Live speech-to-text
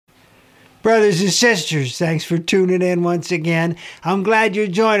Brothers and sisters, thanks for tuning in once again. I'm glad you're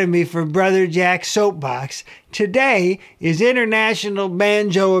joining me for Brother Jack's Soapbox. Today is International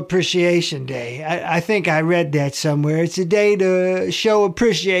Banjo Appreciation Day. I think I read that somewhere. It's a day to show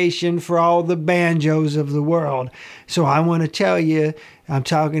appreciation for all the banjos of the world. So I want to tell you, I'm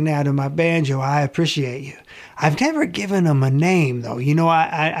talking now to my banjo, I appreciate you. I've never given them a name, though. You know,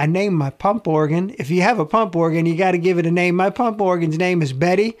 I named my pump organ. If you have a pump organ, you got to give it a name. My pump organ's name is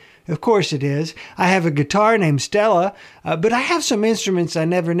Betty. Of course it is. I have a guitar named Stella, but I have some instruments I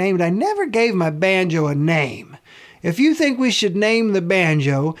never named. I never gave my banjo a name. If you think we should name the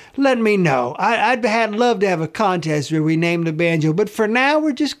banjo, let me know. I'd love to have a contest where we name the banjo, but for now,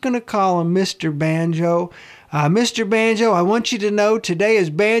 we're just going to call him Mr. Banjo. Mr. Banjo, I want you to know today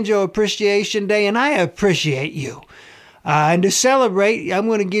is Banjo Appreciation Day, and I appreciate you. And to celebrate, I'm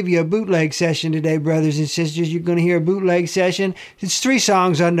going to give you a bootleg session today, brothers and sisters. You're going to hear a bootleg session. It's 3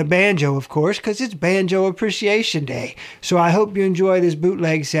 songs on the banjo, of course, because it's Banjo Appreciation Day. So I hope you enjoy this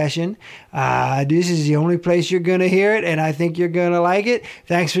bootleg session. This is the only place you're going to hear it, and I think you're going to like it.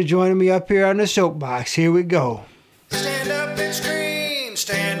 Thanks for joining me up here on the soapbox. Here we go. Stand up and scream,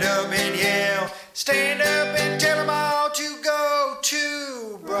 stand up and yell, stand up and tell them all to go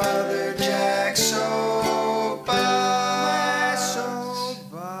to Brother Jack's Soapbox.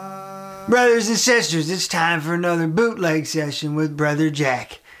 Brothers and sisters, it's time for another bootleg session with Brother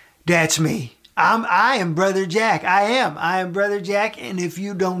Jack. That's me. I am Brother Jack. I am Brother Jack, and if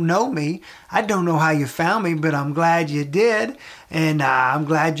you don't know me, I don't know how you found me, but I'm glad you did, and I'm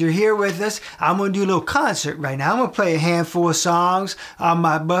glad you're here with us. I'm going to do a little concert right now. I'm going to play a handful of songs on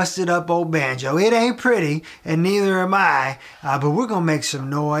my busted up old banjo. It ain't pretty, and neither am I, but we're going to make some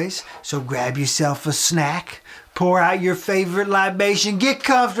noise, so grab yourself a snack. Pour out your favorite libation. Get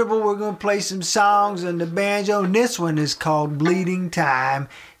comfortable. We're going to play some songs on the banjo. And this one is called Bleeding Time.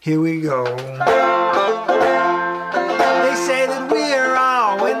 Here we go. They say that we're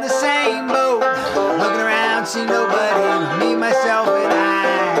all in the same boat. Looking around, see nobody. Me, myself, and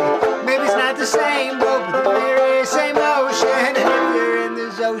I. Maybe it's not the same boat, but the very same ocean. And if you're in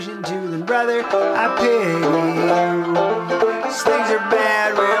this ocean too, then brother, I pity you. These things are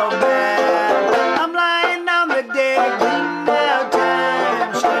bad, real bad.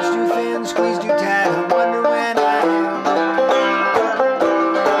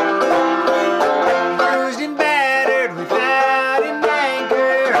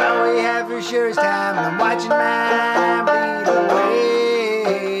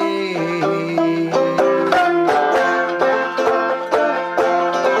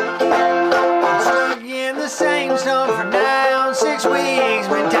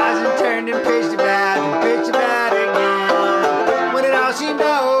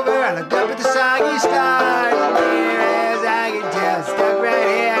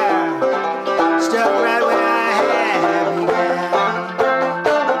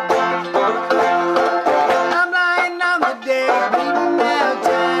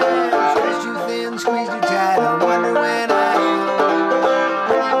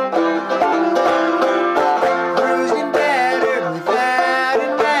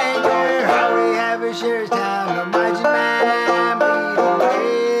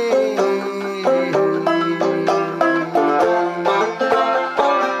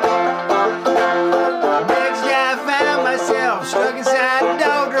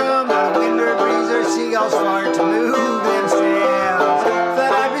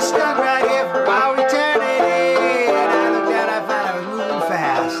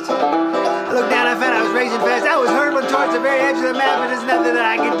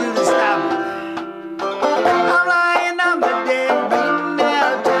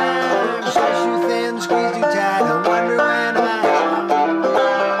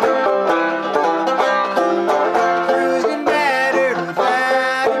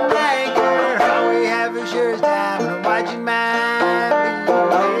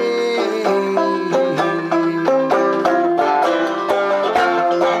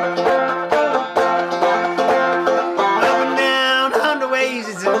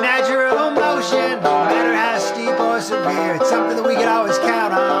 It's a natural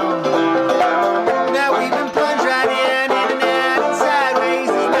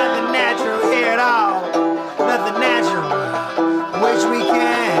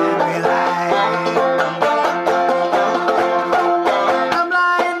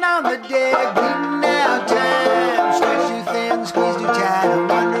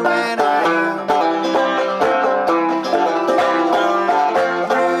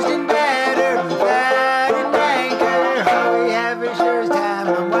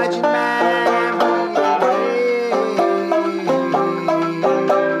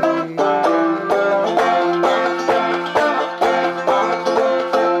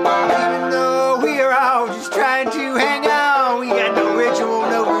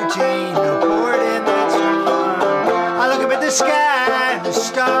and the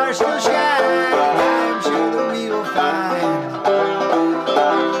stars still shine. I'm sure that we will find.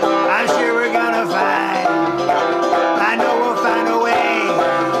 I'm sure we're gonna find. I know we'll find a way.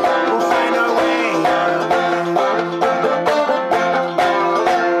 We'll find our way.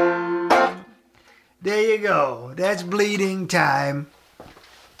 There you go. That's Bleeding Time.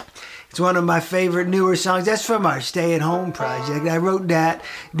 It's one of my favorite newer songs. That's from our Stay at Home project. I wrote that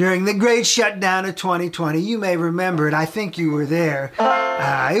during the great shutdown of 2020. You may remember it. I think you were there.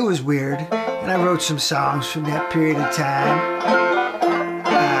 It was weird. And I wrote some songs from that period of time.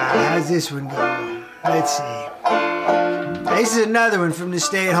 How's this one go? Let's see. This is another one from the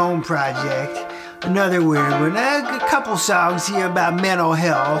Stay at Home project. Another weird one. A couple songs here about mental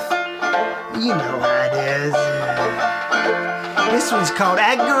health. You know how it is. This one's called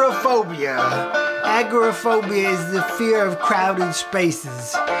Agoraphobia. Agoraphobia is the fear of crowded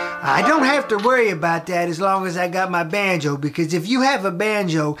spaces. I don't have to worry about that as long as I got my banjo, because if you have a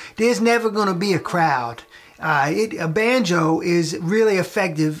banjo, there's never going to be a crowd. A banjo is really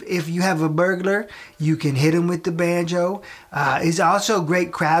effective. If you have a burglar, you can hit him with the banjo. It's also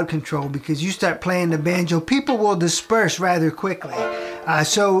great crowd control because you start playing the banjo, people will disperse rather quickly.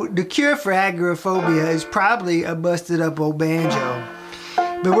 So the cure for agoraphobia is probably a busted up old banjo.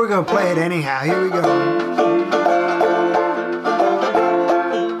 But we're going to play it anyhow. Here we go.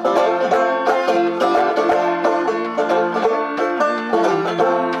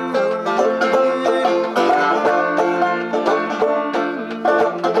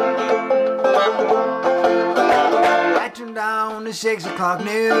 The 6 o'clock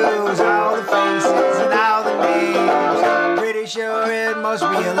news, all the faces and all the names. Pretty sure it must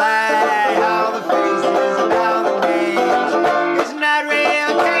be a lie. All the faces and all the names. It's not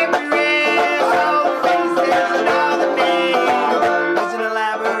real, can't be real. All the faces and all the names. It's an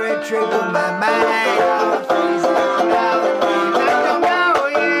elaborate trick of my mind. All the faces and all the names. I don't know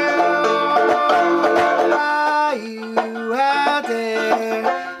you. Are you out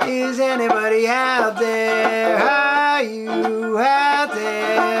there? Is anybody out there? Are you out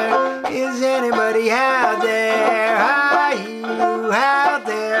there? Is anybody out there? Are you out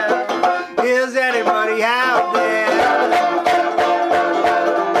there? Is anybody out there?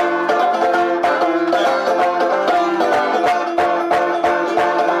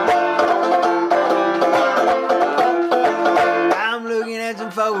 I'm looking at some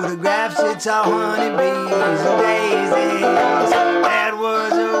photographs, it's all honeybees and daisies. That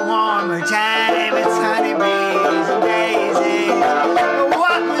was a warmer time, it's honeybees and daisies.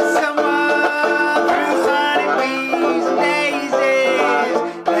 Walk with someone through honeybees and daisies.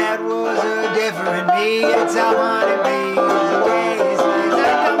 That was a different me, it's all honeybees and daisies. I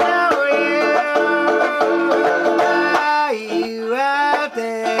don't know you. Are you out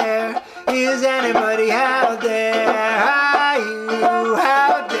there? Is anybody out there? Are you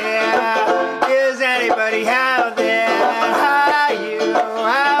out there? Is anybody out there? Are you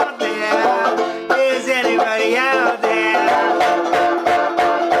out there? Is anybody out there?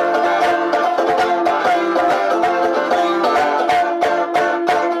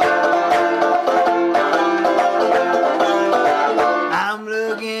 I'm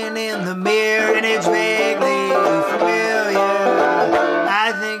looking in the mirror and it's vaguely familiar.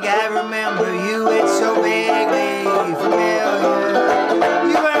 I think I remember you, it's so vaguely familiar.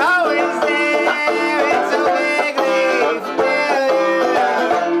 You were always there, it's so vaguely familiar.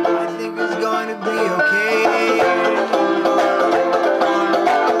 I think it's going to be okay.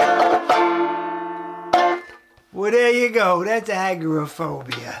 Well, there you go. That's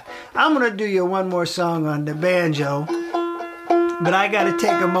agoraphobia. I'm going to do you one more song on the banjo, but I got to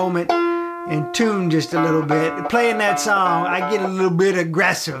take a moment and tune just a little bit. Playing that song, I get a little bit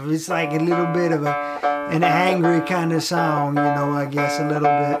aggressive. It's like a little bit of an angry kind of song, you know, I guess a little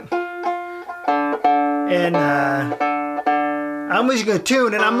bit. And I'm just going to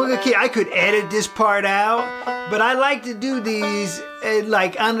tune, and I'm going to keep, I could edit this part out, but I like to do these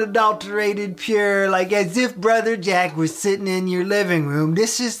like unadulterated, pure, like as if Brother Jack was sitting in your living room.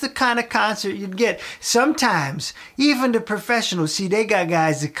 This is the kind of concert you'd get. Sometimes, even the professionals, see, they got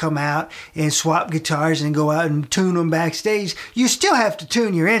guys that come out and swap guitars and go out and tune them backstage. You still have to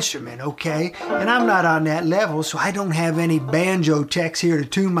tune your instrument, okay? And I'm not on that level, so I don't have any banjo techs here to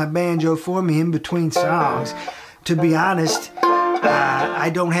tune my banjo for me in between songs. To be honest,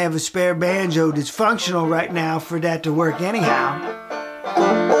 I don't have a spare banjo that's functional right now for that to work anyhow.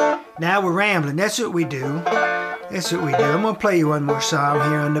 Now we're rambling. That's what we do. That's what we do. I'm going to play you one more song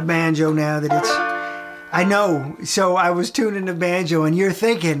here on the banjo now that it's... I know. So I was tuning the banjo and you're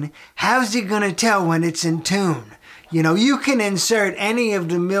thinking, how's he going to tell when it's in tune? You know, you can insert any of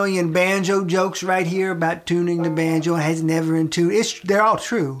the million banjo jokes right here about tuning the banjo and has never in tune. They're all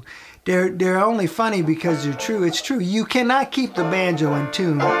true. They're only funny because they're true. It's true. You cannot keep the banjo in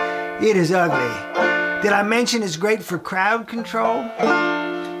tune. It is ugly. Did I mention it's great for crowd control?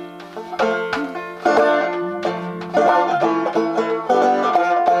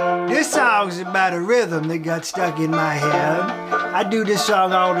 This song's about a rhythm that got stuck in my head. I do this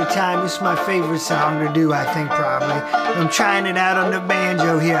song all the time. It's my favorite song to do, I think, probably. I'm trying it out on the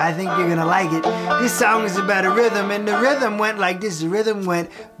banjo here. I think you're gonna like it. This song is about a rhythm, and the rhythm went like this. The rhythm went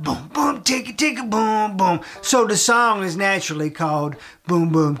boom, boom, ticka, ticka, boom, boom. So the song is naturally called Boom,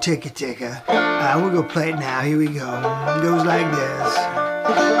 Boom, Ticka, Ticka. We're gonna play it now. Here we go. It goes like this.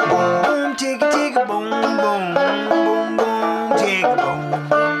 Boom, boom, ticka, ticka, boom, boom, boom, boom, ticka, boom.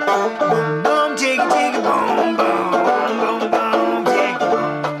 Boom, boom, ticka, ticka, boom, boom.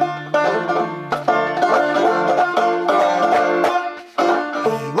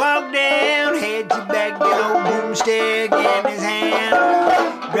 Stick in his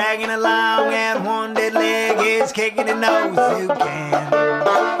hand, dragging along and one dead leg is kicking the nose you can.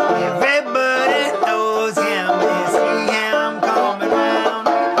 Everybody knows him, they see him coming round.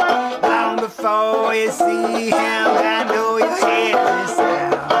 Long before you see him, I know your head is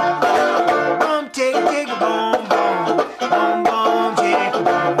down. Boom, tick, tick, boom, boom, boom, boom, tick,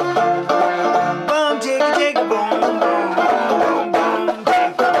 boom. Boom, tick, tick, boom, boom, boom, boom,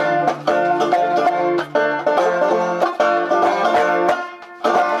 tick, boom.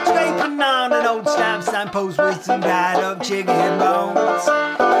 Post with some dried up chicken bones,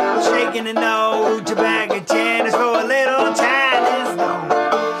 shaking an old tobacco tennis for a little Chinese stone.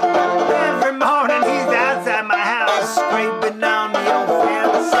 Every morning he's outside my house scraping on the old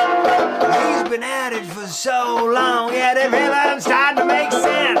fence. He's been at it for so long, yeah, that rhythm's starting to make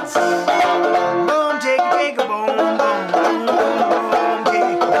sense. Boom, tick, tick, boom, boom, boom, boom,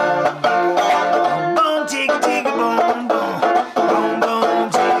 tick, boom. Boom, tick, tick, boom, boom, boom, boom,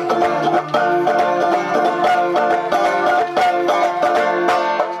 tick, boom.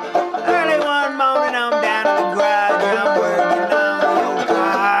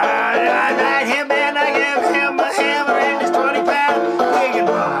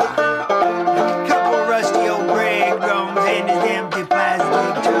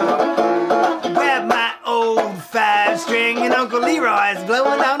 Uncle Leroy's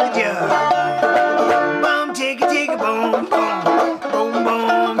blowing on the jug. Boom, ticka, ticka, boom, boom, boom,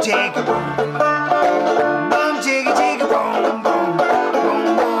 boom, ticka, boom. Boom, ticka, ticka, boom, boom,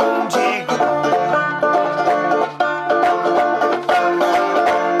 boom, boom, ticka, boom.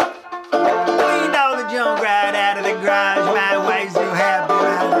 Cleaned all the junk right out of the garage. My wife's so happy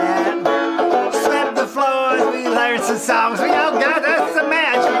about that. Swept the floors, we learned some songs. We all got us some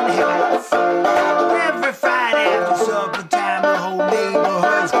matching hits. Every Friday after supper time, the whole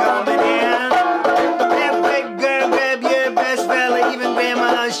neighborhood's coming in. Every girl, grab your best fella, even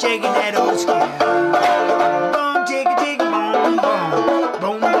grandma's shaking that old skin. Boom, ticka, ticka, boom, boom,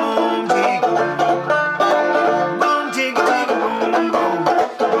 boom, boom, ticka, boom. Boom, ticka, ticka, boom, boom,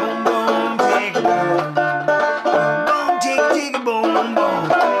 boom, boom, ticka, boom. Boom, ticka, ticka, boom, boom,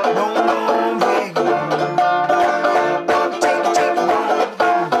 boom, boom, ticka, boom. Boom, ticka, ticka, boom,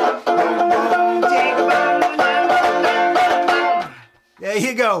 boom, boom, boom, ticka, boom. There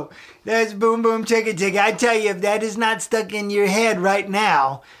you go. There's Boom Boom Ticka Ticka. I tell you, if that is not stuck in your head right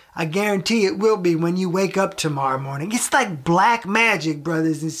now, I guarantee it will be when you wake up tomorrow morning. It's like black magic,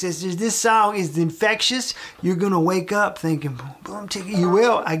 brothers and sisters. This song is infectious. You're going to wake up thinking, boom, boom, ticka. You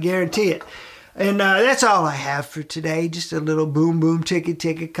will. I guarantee it. And that's all I have for today. Just a little Boom Boom Ticka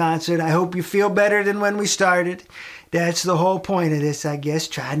Ticka concert. I hope you feel better than when we started. That's the whole point of this, I guess,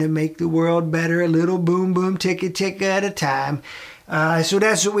 trying to make the world better, a little Boom Boom Ticka Ticka at a time. So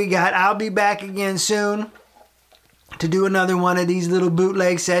that's what we got. I'll be back again soon to do another one of these little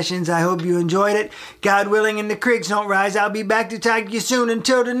bootleg sessions. I hope you enjoyed it. God willing and the creeks don't rise, I'll be back to talk to you soon.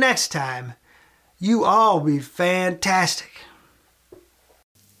 Until the next time, you all be fantastic.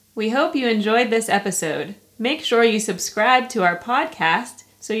 We hope you enjoyed this episode. Make sure you subscribe to our podcast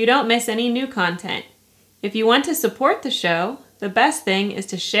so you don't miss any new content. If you want to support the show, the best thing is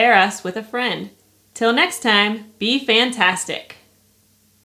to share us with a friend. Till next time, be fantastic.